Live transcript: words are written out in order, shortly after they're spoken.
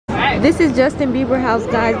This is Justin Bieber house,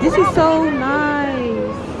 guys. This is so nice.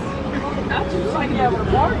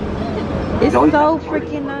 It's so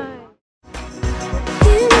freaking nice.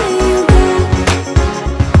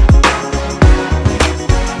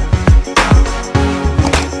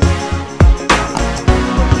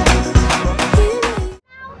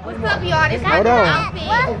 What's up, y'all? This is my new outfit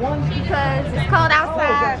because it's cold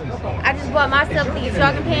outside. I just bought myself these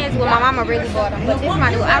jogging pants. Well, my mama really bought them, but this is my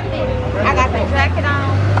new outfit. I got the jacket on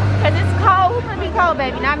because it's cold. Who's gonna be cold,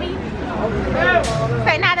 baby? Not me.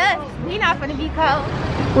 Say not us. We not gonna be cold.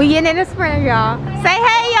 We getting in the sprinter, y'all. Say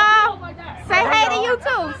hey, y'all. Say hey to you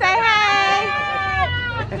too. Say hey.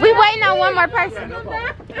 We waiting on one more person.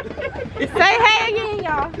 Say hey again,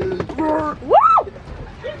 y'all. Woo!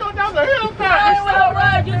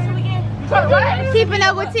 Keeping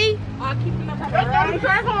up with T?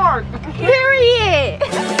 Period.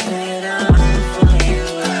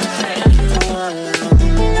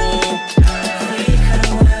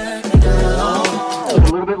 A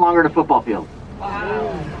little bit longer to football field.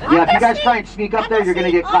 Wow. Yeah, if you guys try and sneak up there, you're going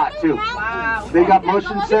to get caught too. Wow. They got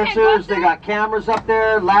motion sensors, they got cameras up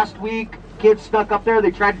there. Last week, kids snuck up there.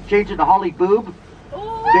 They tried to change it to Holly Boob.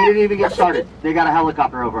 They didn't even get started. They got a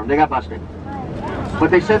helicopter over them. They got busted. But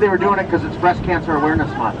they said they were doing it because it's Breast Cancer Awareness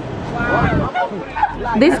Month.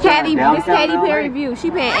 This Katy Perry view. She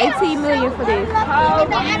paying $18 million for this.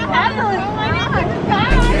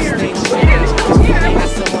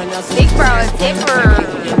 Big bro is different.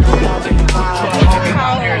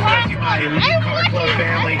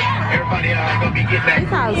 This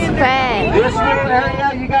house is fast. This new area,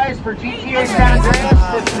 you guys, for GTA San Andreas,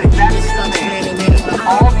 this is exactly the same.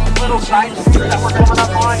 All these little side streets that we're coming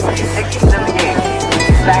up on, you take these in the game.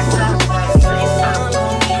 Exactly.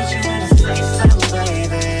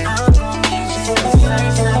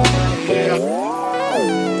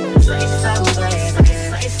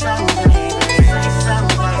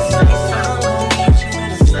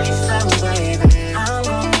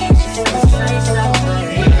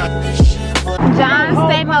 John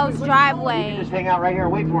Stamos driveway. You just hang out right here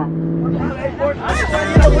and wait for him.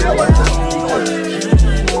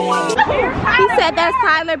 He said that's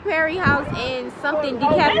Tyler Perry house and something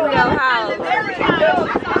DiCaprio house.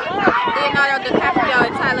 Leonardo DiCaprio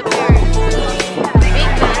and Tyler Perry.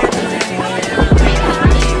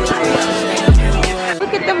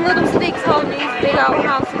 Look at them little sticks holding these big old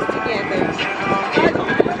houses together.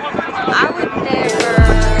 I would never.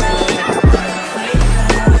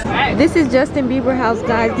 This is Justin Bieber house,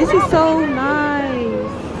 guys. This is so nice.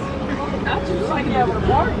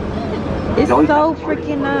 It's so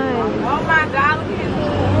freaking nice. Oh my God.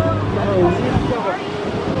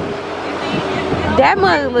 That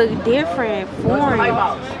mug look different, foreign.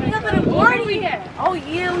 Oh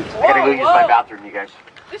yeah. I gotta go use my bathroom, you guys.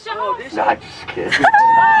 This your home? No, I'm just kidding.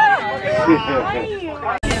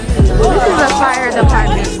 This is a fire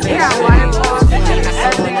department. They got waterfalls.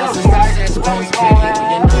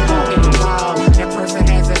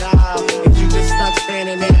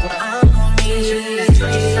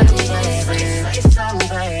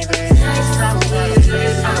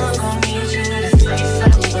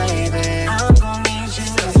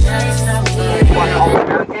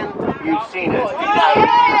 You've seen it.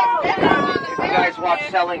 If you guys watch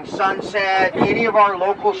Selling Sunset, any of our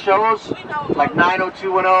local shows, like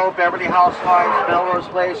 90210, Beverly Housewives, Melrose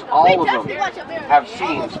Place, all of them have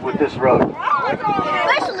scenes with this road.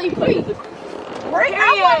 Especially please.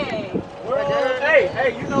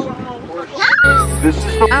 Hey, you know what? This is the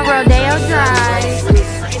On Rodeo Drive.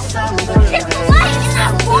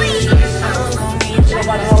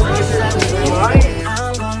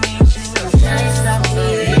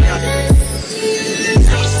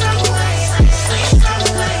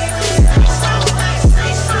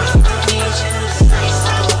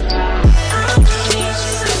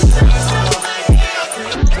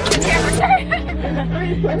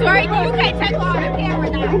 Sorry, you can't take all the camera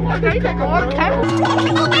now. You take all the camera.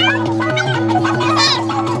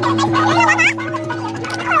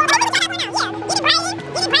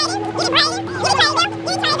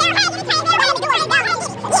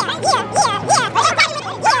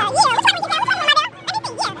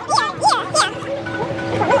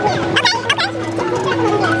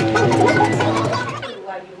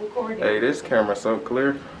 Hey, this camera's so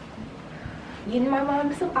clear. Getting my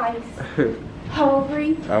mom some ice.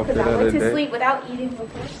 Hungry because I went to sleep without eating for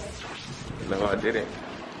breakfast. No, I didn't.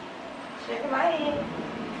 Shaking my head.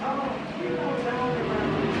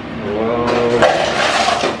 Whoa.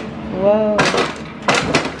 Whoa.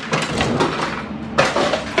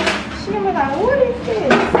 She was like, what is this?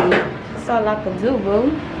 That's all I can do, boo.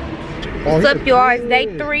 What's up, y'all? It's day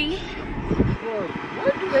 3.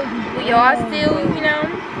 y'all still, you know,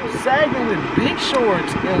 sagging with big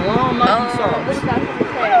shorts and long Nike socks.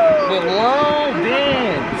 With long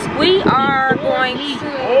bands. We are going to.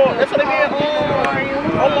 Oh, that's what they get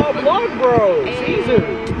on my blog, bro. Caesar.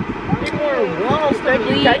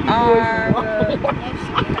 We are.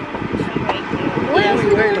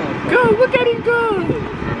 Good, look at him good.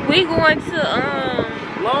 We going to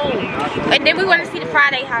and then we're going to see the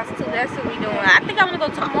Friday house too. That's what we doing. I think I want to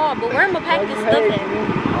go tomorrow, but where am I pack this stuff in?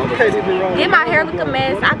 Get my hair look a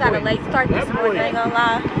mess. I got a late start this morning. I ain't gonna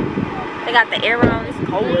lie. They got the air on. It's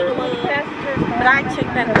cold, but I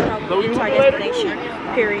checked that out. It's our destination.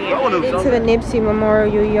 Period. Into the Nipsey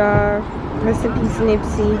Memorial, y'all. Rest in peace,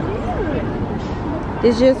 Nipsey.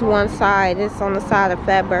 It's just one side. It's on the side of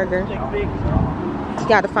Fatburger. You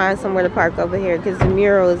gotta find somewhere to park over here because the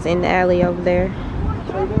mural is in the alley over there.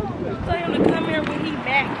 Tell him to come here when he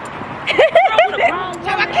back.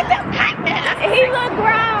 He look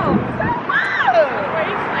grown.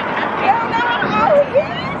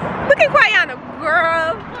 Look at Quayana,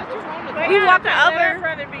 girl. We walking over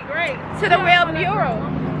to the real mural.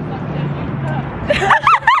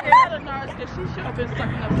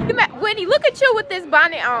 Whitney, look at you with this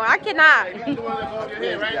bonnet on. I cannot.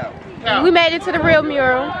 We made it to the real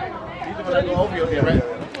mural.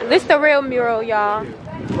 This the real mural, y'all.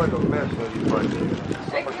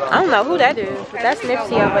 I don't know who that is, but that's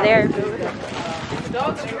Nipsey over there.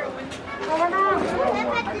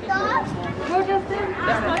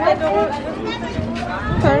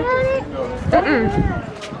 Okay.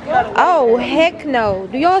 Oh, heck no.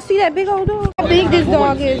 Do y'all see that big old dog? How big this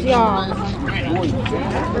dog is, y'all?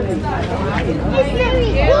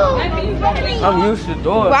 I'm used to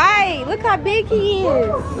dogs. Right, look how big he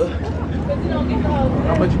is.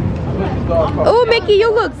 Oh, Mickey,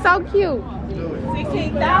 you look so cute.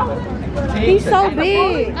 16,000? He's so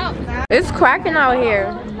big. It's cracking out here.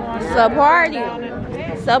 It's a party.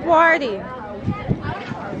 It's a party.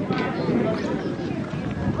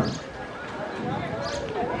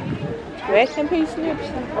 Rest in peace,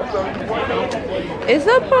 Nipsey. It's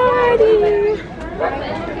a party.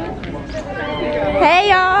 Hey,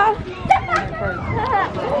 y'all.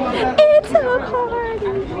 It's a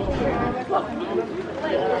party.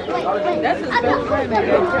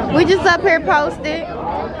 We just up here posted.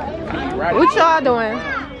 What y'all doing?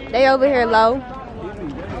 They over here low.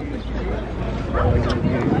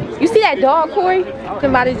 You see that dog, Corey? Talking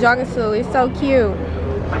about his jogging suit. It's so cute.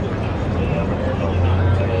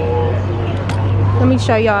 Let me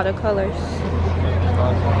show y'all the colors.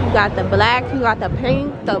 You got the black, you got the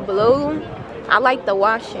pink, the blue. I like the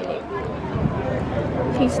wash in it.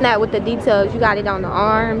 He snapped with the details. You got it on the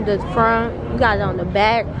arm, the front, you got it on the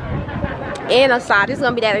back, and the side. It's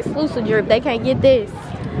gonna be that exclusive drip. They can't get this.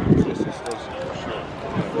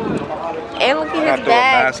 And look at his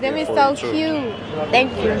bags. Them is so cute.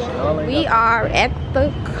 Thank you. We are at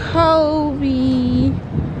the Kobe.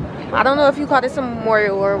 I don't know if you call this a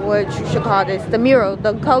memorial or what you should call this. The mural,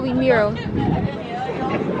 the Kobe mural.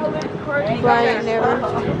 Brian never.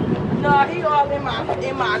 No, he all in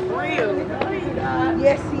my grill.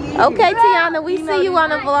 Yes, he is. Okay, Tiana, we see you on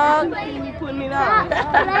the vlog. You putting it on.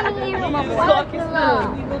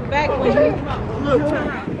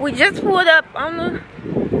 We just pulled up on the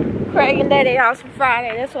Craig and Daddy house for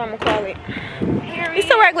Friday. That's what I'm gonna call it. It's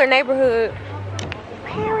a regular neighborhood.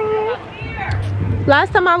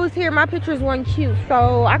 Last time I was here, my pictures weren't cute,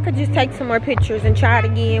 so I could just take some more pictures and try it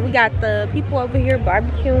again. We got the people over here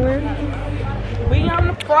barbecuing. We on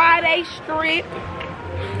the Friday strip.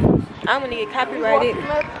 I'm gonna get copyrighted.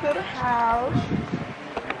 Up to the house.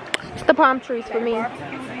 It's the palm trees for me.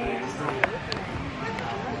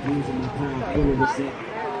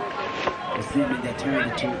 That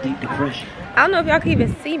turned into a deep depression. I don't know if y'all can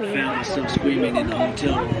even see me. Found myself screaming in the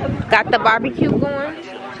hotel room. Got the barbecue going.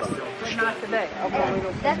 Not today.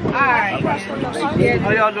 Alright.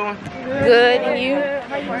 How y'all doing? Good, and you?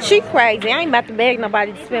 She crazy. I ain't about to beg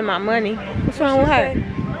nobody to spend my money. What's wrong with her?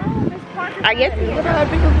 I guess Look at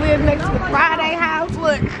her people live next to the Friday house.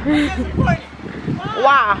 Look.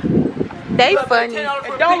 wow. They funny.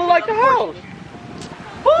 It don't look like the house.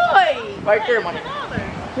 Boy. Right there, money.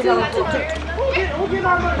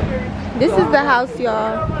 This is the house,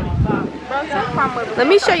 y'all. Let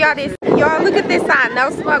me show y'all this. Y'all, look at this sign. No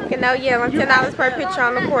smoking, no yelling. $10 per picture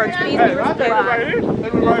on the porch. Please be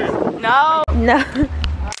respectful. No. No.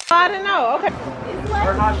 I don't know. Okay.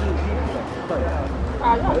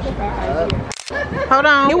 Hold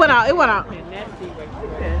on. It went out. It went out.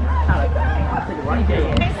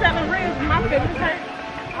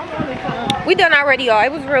 We done already, y'all.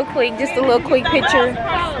 It was real quick. Just a little quick picture.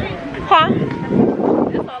 Huh?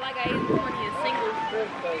 That's all I got is 20 and singles.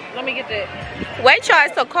 Let me get that. Wait, y'all,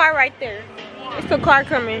 it's a car right there. It's a car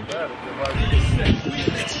coming.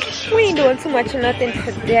 We ain't doing too much of nothing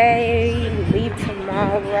today. We leave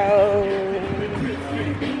tomorrow.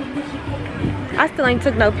 I still ain't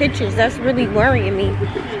took no pictures. That's really worrying me.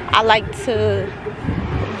 I like to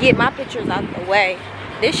get my pictures out the way.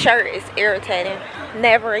 This shirt is irritating.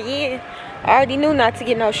 Never again. I already knew not to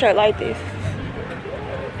get no shirt like this.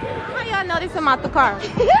 How y'all know this about the car?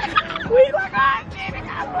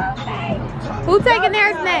 Who taking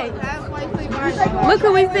theirs next? Look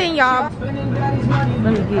who we seeing, y'all. Let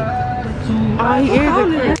me get. Oh,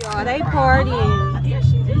 here's y'all. They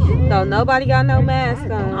partying. So nobody got no mask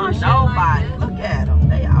on. Nobody. Look at them.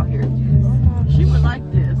 They out here. She was like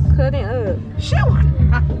this. Cutting up. She was.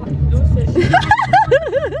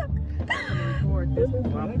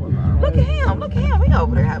 Look at him. Look at him. He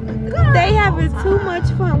over there having a good time. They having too much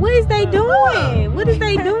fun. What is they doing? What is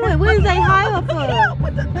they doing? What is they high up for?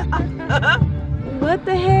 What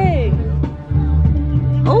the heck?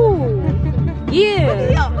 Oh,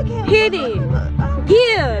 yeah. Look at him. Hit it.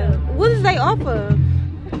 Yeah. What is they off of?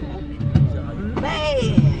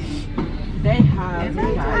 Man. They high.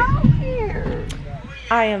 They out here.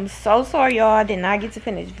 I am so sorry, y'all. I did not get to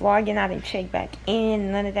finish vlogging. I didn't check back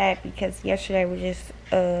in. None of that because yesterday was just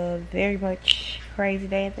a very much crazy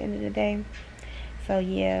day at the end of the day. So,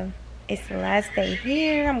 yeah. It's the last day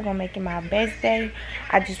here. I'm going to make it my best day.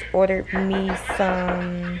 I just ordered me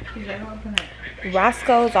some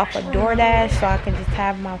Roscoe's off of DoorDash so I can just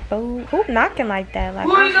have my food. Who knocking like that? Like,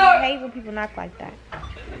 I hate when people knock like that.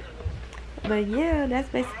 But yeah, that's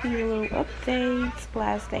basically a little updates.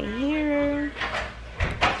 Last day here.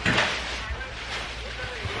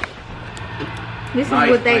 This is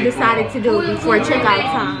what they decided to do before checkout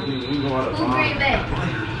time.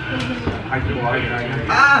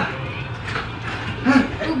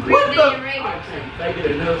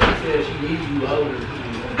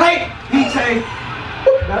 Hey, DJ.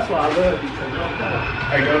 That's why I love DJ.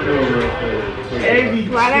 Hey, go do it real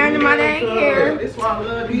quick. Right under my dang hair. That's why I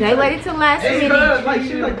love DJ. They waited till last minute. Like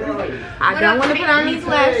shit like that. I don't want to put on these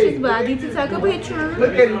lashes, but I need to take a picture.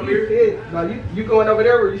 Look at him here. Now you going over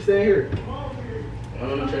there or you staying here?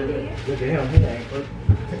 Look at him. He ain't fucking.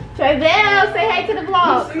 Tre'vell, say hey to the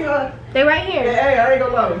vlog. They right here. Hey, I ain't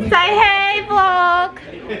gonna lie. Say hey, vlog.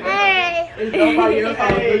 Hey. There's nobody else I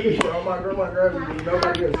was looking for. Oh my grandma grabbed me.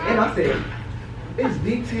 Nobody else. And I said, it's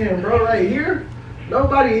D10, bro, right here.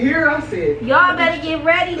 Nobody here. I said, Y'all better get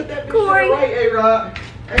ready, put that bitch Corey. right, A-Rod.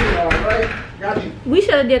 A-Rod, right? Got you. We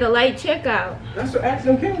should have did a late checkout. That's what asked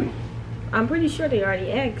them, can we? I'm pretty sure they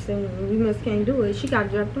already asked and we must can't do it. She got to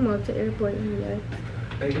drop them off to the airport anyway.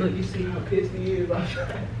 Hey, look, you see how pissed he is? Look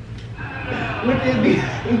at me.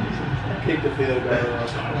 Kick the field goal.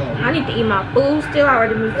 I need to eat my food still. I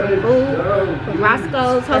already moved some food from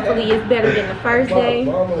Roscoe's. Hopefully it's better than the first day.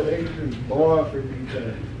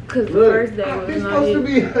 Because the first day was It's not supposed to it.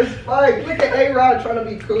 be a spike. Look at A-Rod trying to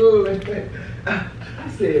be cool. I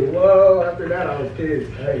said, whoa. After that, I was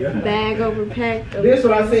pissed. Hey, Bag overpacked. this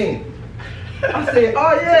what I seen. I said,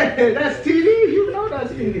 oh yeah, that's TV. You know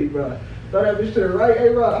that's TV, bro. Throw that bitch to the right,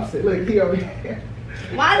 A-Rod. I said, look, he over here.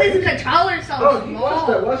 Why is the controller so Oh,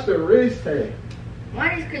 small? watch the wrist tag.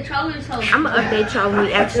 Why is the controller so small? I'm going to update y'all when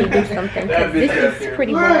we actually do something. Because this is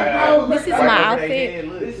pretty boring. This is my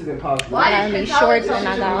outfit. This is impossible. I got on these shorts and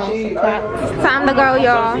I got on some Crocs. It's time to go,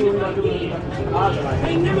 y'all.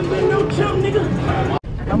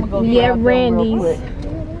 Yeah, Randy's.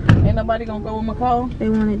 Ain't nobody gonna go with McCall? They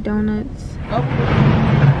wanted donuts. Oh.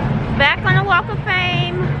 Back on the Walk of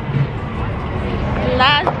Fame.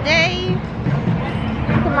 Last day.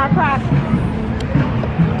 Look at my Crocs.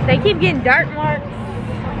 They keep getting dirt marks.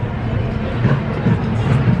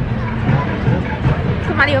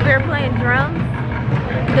 Somebody over here playing drums.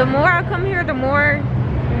 The more I come here, the more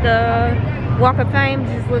the Walk of Fame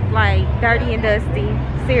just look like dirty and dusty.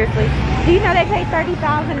 Seriously. Do you know they paid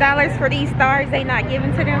 $30,000 for these stars they not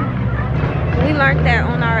giving to them? We learned that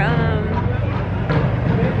on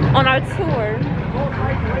our tour.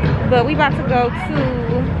 But we about to go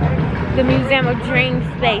to the Museum of Dream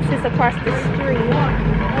Space. It's across the street.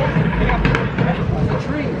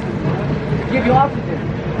 Give you oxygen.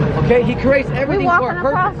 Okay, he creates everything We for walking a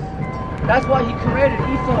purpose. across. That's why he created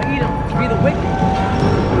Esau and Edom to be the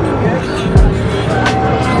wicked.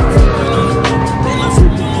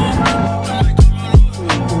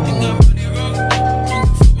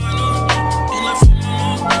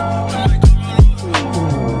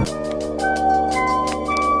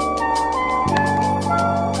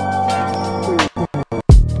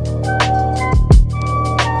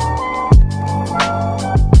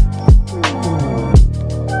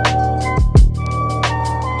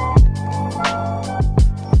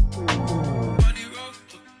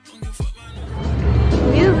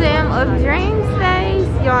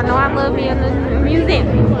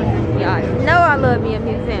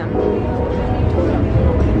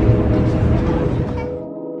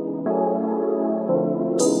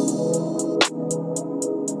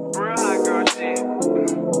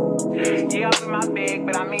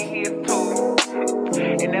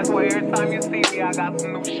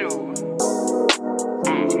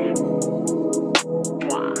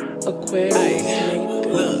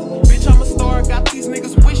 Look, bitch, I'm a star, got these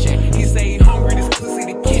niggas wishing. He say he hungry, this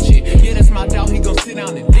pussy the kitchen. Yeah, that's my doubt, he gon' sit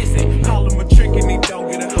down and listen. Call him a trick and he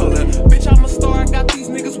don't get a hold up. Bitch, I'm a star, got these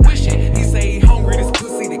niggas wishing. He say he hungry, this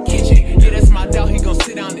pussy the kitchen. Yeah, that's my doubt, he gon'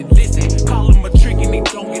 sit down and listen. Call him a trick and he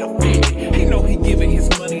don't get offended. He know he giving his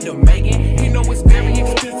money to Megan. He know it's very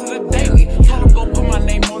expensive to daily. Told him go put my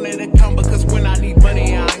name on that account because when I need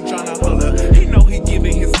money, I ain't tryna holler. He know he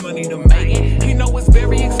giving his money to Megan. He know it's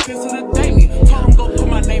very expensive to daily. Told him go put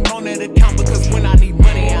my name on that account because when I need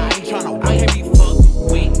money, I ain't tryna wait. I can't be fucked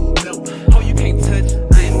with, no. Oh, you can't touch this,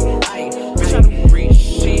 ayy. Bitch, I do rich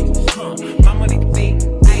shit, huh? My money thick,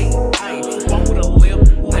 ayy. Walk with a limp,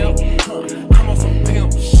 huh? I'm on some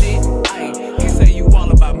pimp shit, ayy. He say you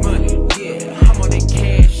all about money, yeah. I'm on that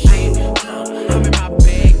cash shit, huh? I'm in my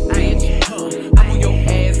bag, bitch, huh? I'm on your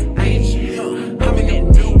ass, bitch, huh? I'm in that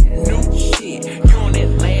new shit. You on that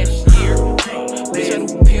last year, huh? Bitch, I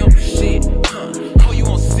do pimp shit, huh? Oh, you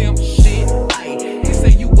on simp shit, ayy. He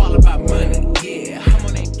say you all about money, yeah. I'm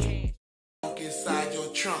on that cash. Inside your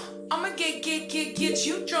trunk. I'ma get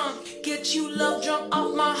you drunk, get you love drunk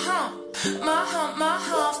off my hump, my hump, my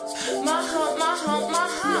hump, my hump, my hump, my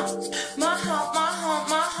hump, my hump, my hump,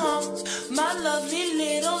 my hump, my lovely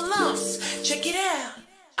little lumps. Check it out.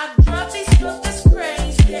 I drive these fuckers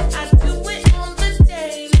crazy. I do it on the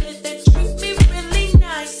daily. They treat me really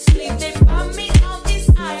nicely. They buy me all these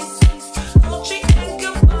ices, Dolce and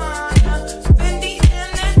Gabbana, Fendi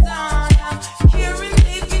and Adana. Karen,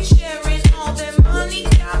 they be sharing all their money.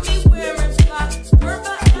 Got me wearing fly.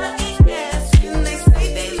 Purple, I ain't asking. They say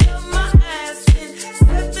they love my ass in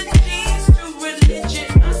 7 G's to religion.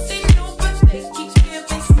 I say no, but they keep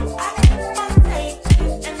giving. So I keep on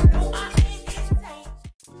taking. And no, I ain't taking.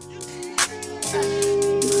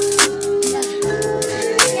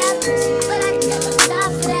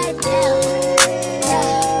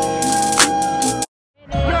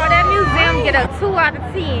 Yo, that museum get a 2 out of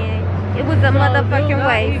 10. It was a motherfucking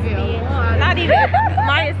waste. Not even.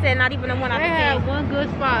 Maya said not even a 1 out of 10. They had one good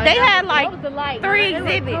spot. They had like What was the light? 3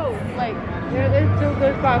 exhibits. Like, there's 2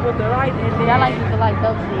 good spots with the light. And I like the light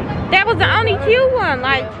double stick. That was the only cute one.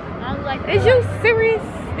 Like, is you serious?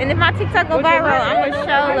 And if my TikTok go viral, I'm gonna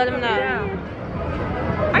show, let them know.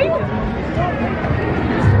 Are you?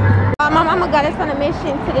 My mama got us on a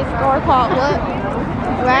mission to this store called what?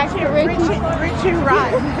 Rich and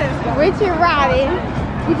Rotten. Rich and Rotten.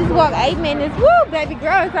 We just walked 8 minutes. Woo, baby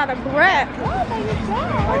girl is out of breath.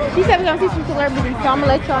 She said we're gonna see some celebrities, so I'm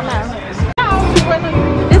gonna let y'all know.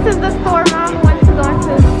 This is the store mom wants to go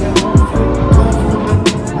into.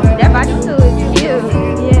 That body too is cute.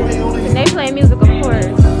 Yeah. And they play music, of course.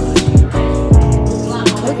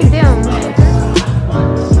 Look at them.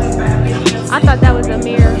 I thought that was a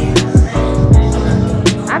mirror.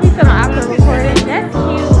 I be feeling awkward recording. That's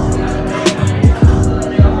cute.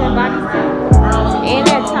 That body too. And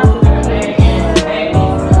that top is cute.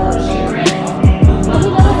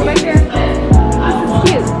 Right there.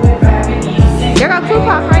 This is cute. There go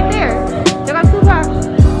Tupac right there. There go Tupac.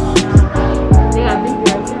 They got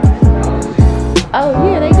Biebers right there. Oh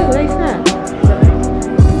yeah, they do. They snap.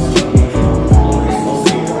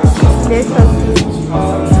 They're so cute.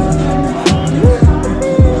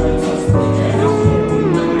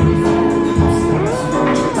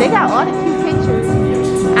 They got all the cute pictures.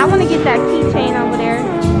 I want to get that keychain over there.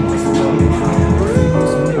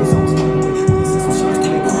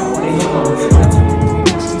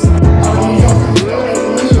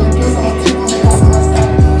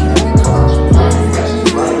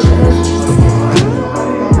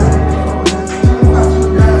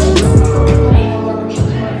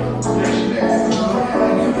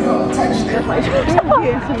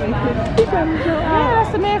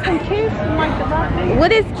 That's the man from Kiss.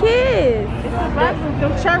 What is Kiss? The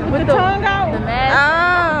shirt with the tongue out. The mask.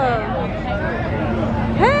 Oh.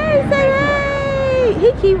 Hey, say hey. He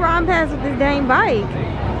keep riding past with his dang bike.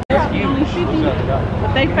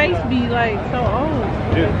 But they face be like so old.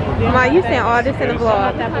 Ma, you saying all this in the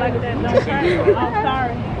vlog. I'm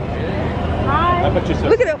sorry. Hi.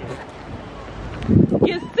 Look at him.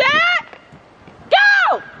 You set?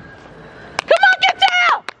 Go! Come on, get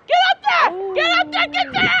down! Get up there! Ooh. Get up there! Get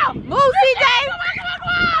down! Move, CJ!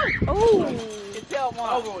 Ooh.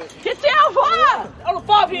 Get down, boy! On the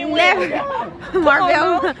 5 he went.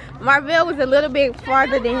 Marvell was a little bit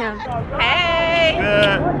farther than him. Hey!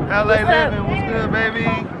 Good. LA living. What's good, baby?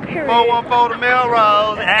 414 to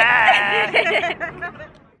Melrose.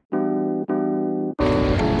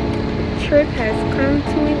 Trip has come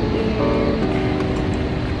to an end.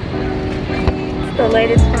 It's the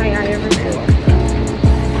latest flight I ever took.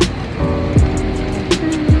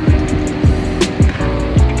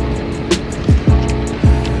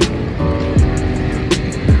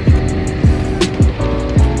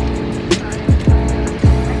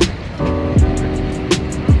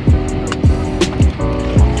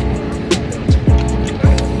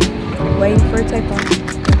 waiting for a takeoff.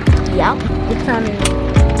 Yep. What time is it?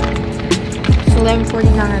 It's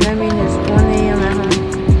 11:49. That means it's 1 a.m. at home.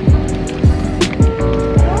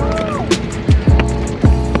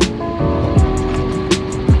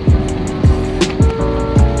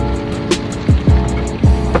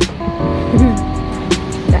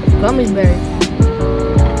 That gummy berry.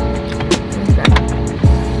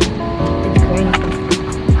 It's green.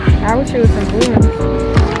 I wish it was some blue ones.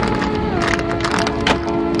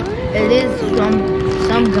 It is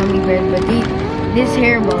some gummy bears, but these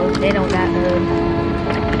hair balls, they don't got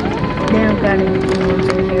any blue ones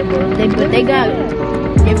or hair balls. But they got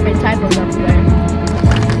different type of gummy bears.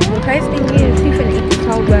 The crazy thing is, he finna eat this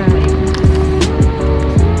whole bag.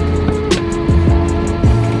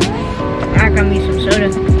 I got me some soda.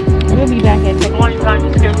 We'll be back at Launch time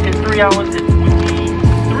is scheduled at 3 hours and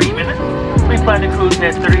 23 minutes. We plan to cruise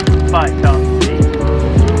at 35,000 feet.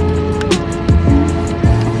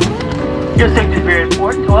 Your safety is very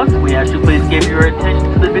important to us. We ask you please give your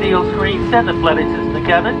attention to the video screens and the flight attendants in the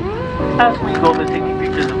cabin. As we go over the safety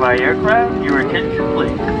features of our aircraft, your attention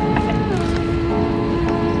please.